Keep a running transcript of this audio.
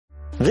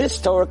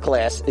This Torah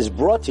class is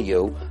brought to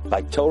you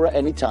by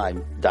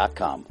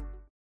TorahAnytime.com.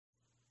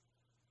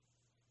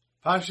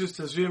 Parshas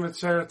Tazria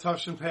Metzora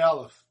Tavshin Pei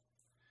Aleph.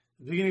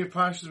 At the beginning of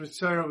Parshas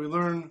Metzora, we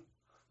learn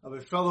of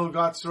a fellow who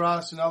got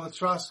tzaras, and now the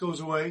tzaras goes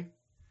away.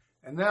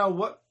 And now,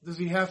 what does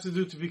he have to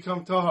do to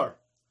become tahar?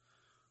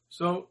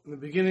 So, in the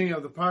beginning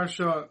of the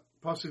parsha,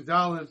 Pasuk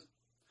Daled,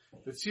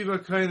 the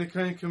Tziva Kain, the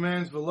Kain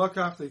commands,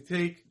 V'lakach, they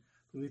take,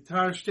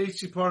 V'litar Shtei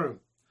Tziparim,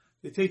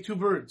 they take two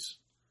birds,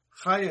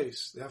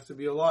 Chayes, they have to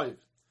be alive,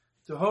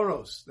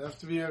 Tehoros, they have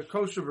to be a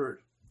kosher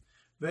bird,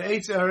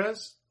 Ve'etz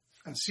Erez,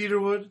 and cedar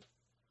wood,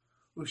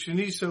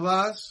 Ushani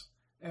Selas,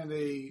 and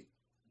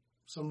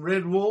some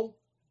red wool,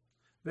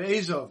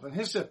 Ve'ezov, and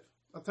hyssop,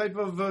 a type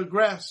of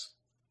grass.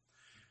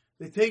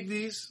 They take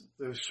these,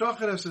 the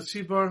shachet as a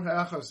tzipar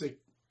ha'achas, they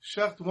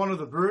shecht one of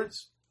the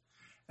birds,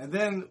 and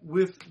then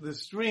with the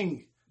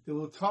string, they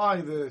will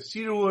tie the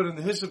cedar wood and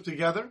the hyssop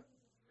together,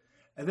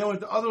 and then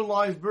with the other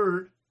live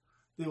bird,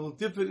 they will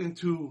dip it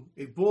into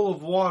a bowl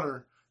of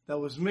water that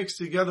was mixed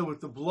together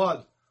with the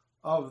blood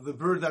of the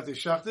bird that they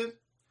shechted,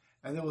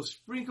 and they will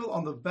sprinkle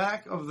on the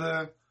back of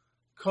the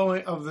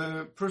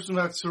person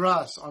who had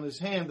tzaras, on his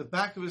hand, the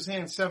back of his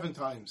hand 7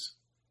 times.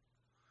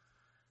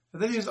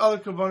 And then he has other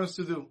kavanos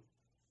to do.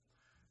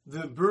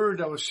 The bird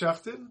that was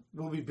shechted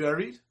will be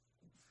buried.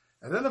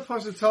 And then the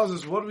pasuk tells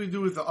us, what do we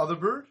do with the other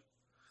bird?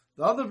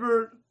 The other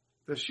bird,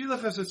 the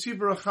shilach es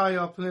hatzibur achaya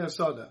al pnei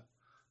asada.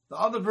 The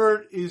other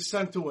bird is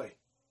sent away.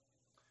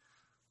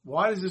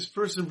 Why does this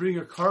person bring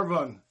a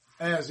karban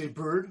as a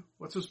bird?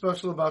 What's so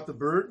special about the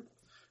bird?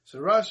 So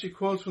Rashi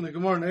quotes from the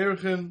Gemara in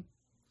Erechin,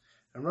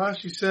 and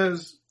Rashi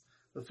says,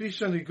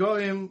 "Lafisha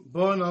nigoim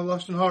bon al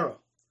lashon hara."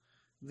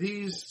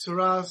 These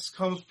tzaras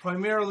comes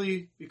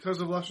primarily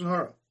because of lashon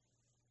hara.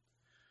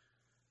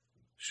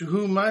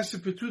 Shuhu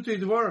ma'aseh petutei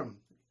dvarim.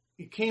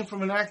 It came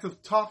from an act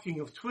of talking,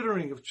 of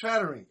twittering, of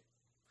chattering,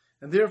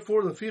 and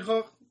therefore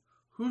lafichach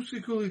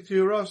husikuli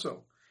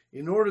tiiraso.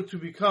 In order to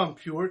become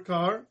pure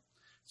tahar,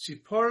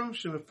 tziparim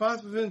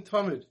shemefatvin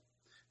tamid.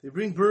 They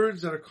bring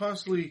birds that are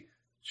constantly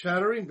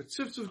chattering, but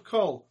tzivtziv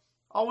kol,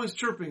 always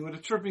chirping with a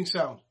chirping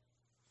sound.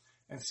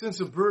 And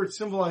since a bird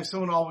symbolizes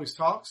someone who always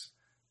talks,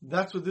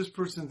 that's what this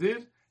person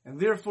did,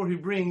 and therefore he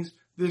brings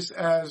this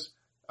as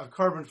a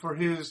carbon for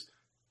his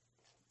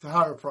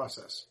tahara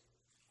process.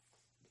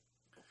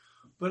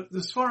 But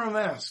the Sfarim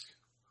ask,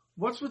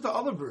 what's with the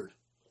other bird?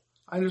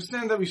 I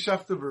understand that we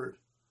shech the bird,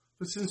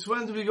 but since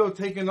when do we go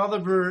take another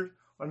bird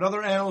or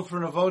another animal for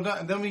an avoda,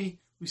 and then we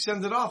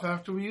send it off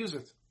after we use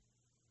it?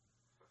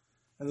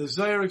 And the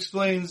Zohar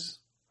explains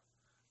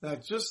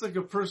that just like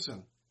a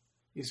person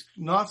is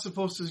not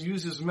supposed to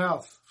use his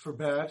mouth for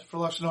bad, for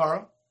lashon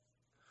hara,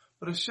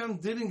 but Hashem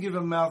didn't give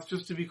a mouth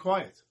just to be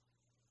quiet.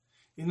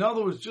 In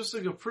other words, just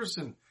like a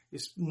person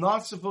is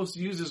not supposed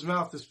to use his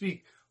mouth to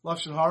speak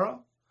lashon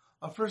hara,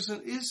 a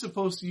person is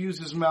supposed to use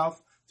his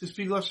mouth to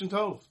speak lashon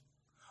tov.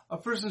 A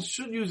person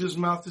should use his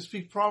mouth to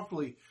speak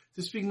properly,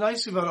 to speak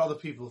nicely about other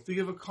people, to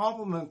give a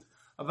compliment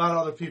about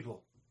other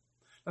people.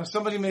 Now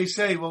somebody may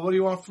say, well, what do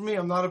you want from me?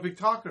 I'm not a big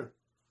talker.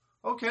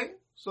 Okay,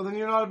 so then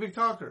you're not a big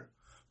talker.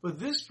 But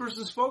this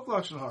person spoke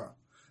lashon hara.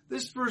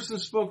 This person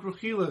spoke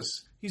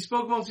rechilas. He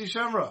spoke motzi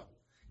shemra.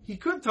 He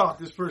could talk,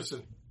 this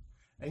person.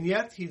 And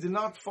yet he did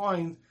not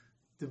find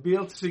to be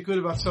able to say good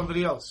about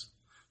somebody else.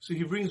 So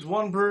he brings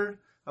one bird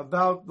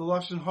about the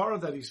lashon hara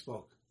that he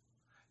spoke.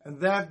 And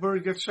that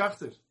bird gets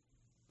shechted.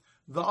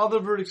 The other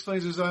bird,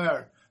 explains the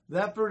Zohar,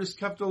 that bird is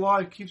kept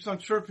alive, keeps on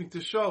chirping to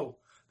show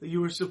that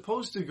you were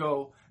supposed to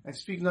go and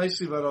speak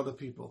nicely about other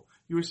people.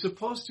 You were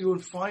supposed to go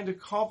and find a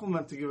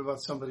compliment to give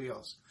about somebody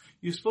else.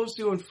 You're supposed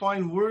to go and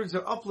find words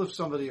that uplift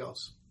somebody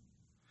else.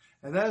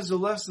 And that is the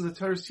lesson the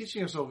Torah is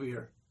teaching us over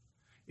here.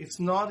 It's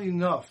not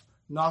enough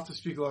not to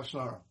speak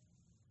lashon hara.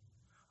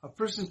 A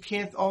person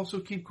can't also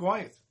keep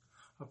quiet.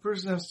 A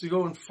person has to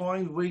go and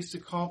find ways to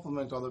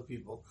compliment other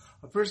people.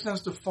 A person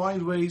has to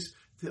find ways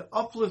to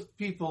uplift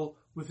people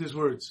with his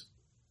words.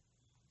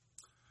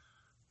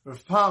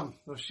 Rav Pam,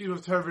 Rav Shiva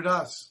of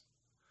Tarvidas,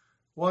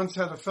 once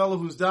had a fellow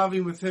who was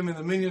davening with him in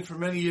the minyan for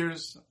many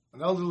years,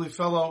 an elderly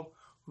fellow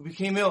who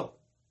became ill.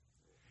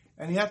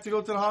 And he had to go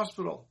to the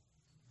hospital.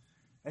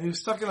 And he was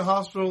stuck in the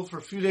hospital for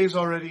a few days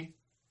already.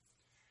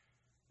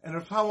 And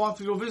Rav Pam wanted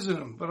to go visit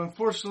him. But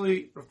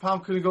unfortunately, Rav Pam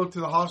couldn't go to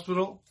the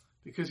hospital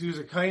because he was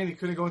a kain. He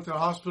couldn't go into the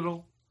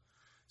hospital.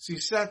 So he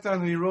sat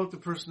down and he wrote the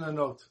person a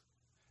note.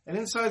 And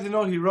inside the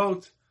note he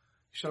wrote,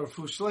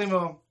 Sharafu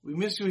Shlema, we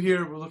miss you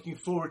here. We're looking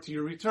forward to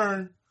your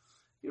return.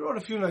 He wrote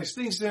a few nice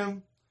things to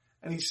him.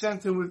 And he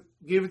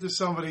gave it to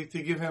somebody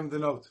to give him the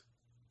note.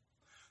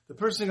 The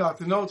person got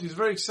the note. He's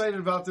very excited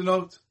about the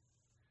note.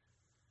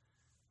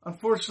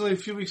 Unfortunately, a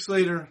few weeks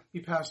later,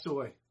 he passed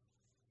away.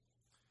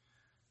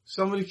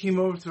 Somebody came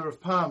over to Rav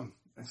Pam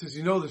and says,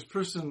 this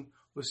person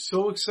was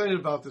so excited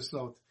about this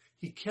note.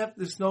 He kept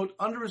this note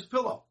under his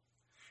pillow.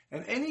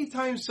 And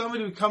anytime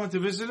somebody would come in to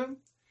visit him,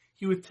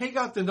 he would take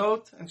out the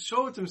note and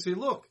show it to him and say,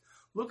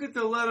 look at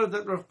the letter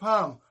that Rav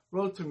Pam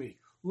wrote to me.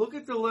 Look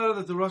at the letter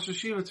that the Rosh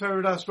Hashiva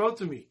Tarvidas wrote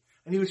to me.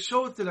 And he would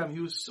show it to them. He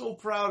was so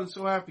proud and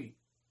so happy.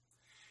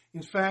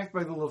 In fact,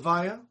 by the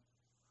Levaya,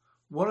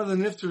 one of the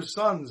Nifter's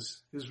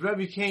sons, his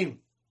Rebbe, came,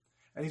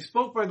 and he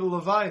spoke by the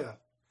Levaya.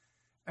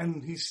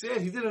 And he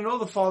said, he didn't know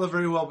the father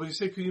very well, but he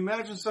said, could you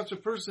imagine such a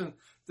person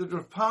that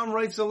Rav Pam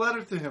writes a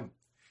letter to him?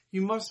 He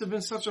must have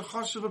been such a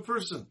hush of a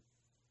person.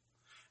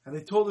 And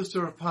they told this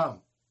to Rav Pam.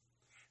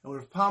 And when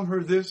Rav Pam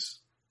heard this,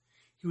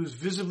 he was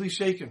visibly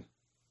shaken.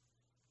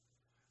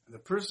 And the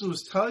person who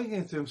was telling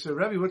it to him said,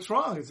 Rebbe, what's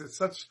wrong?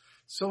 It's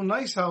so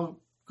nice how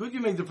good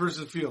you made the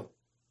person feel.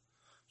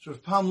 So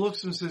Rav Pam looks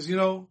at him and says,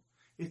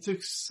 it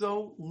took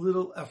so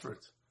little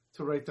effort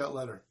to write that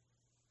letter.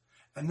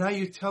 And now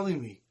you're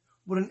telling me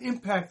what an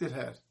impact it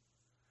had.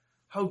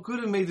 How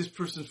good it made this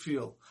person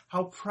feel.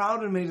 How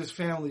proud it made his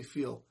family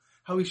feel.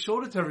 How he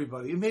showed it to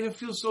everybody. It made him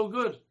feel so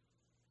good.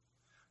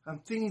 I'm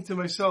thinking to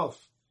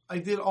myself, I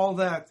did all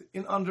that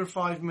in under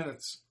 5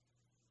 minutes.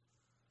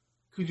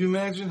 Could you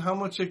imagine how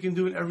much I can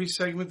do in every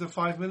segment of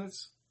 5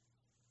 minutes?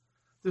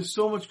 There's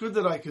so much good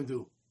that I can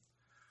do.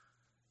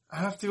 I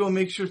have to go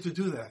make sure to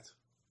do that.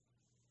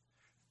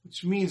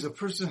 Which means a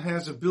person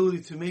has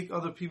ability to make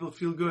other people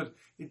feel good.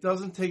 It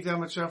doesn't take that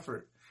much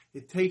effort.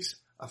 It takes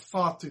a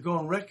thought to go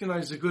and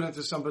recognize the good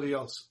into somebody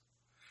else.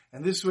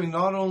 And this way,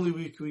 not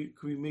only can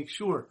we make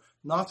sure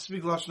not to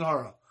speak Lashon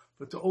Hara,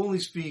 but to only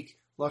speak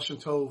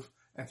Lashon Tov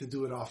and to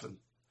do it often.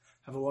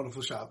 Have a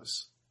wonderful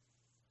Shabbos.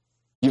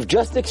 You've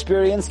just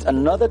experienced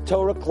another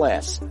Torah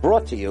class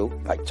brought to you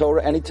by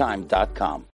TorahAnytime.com.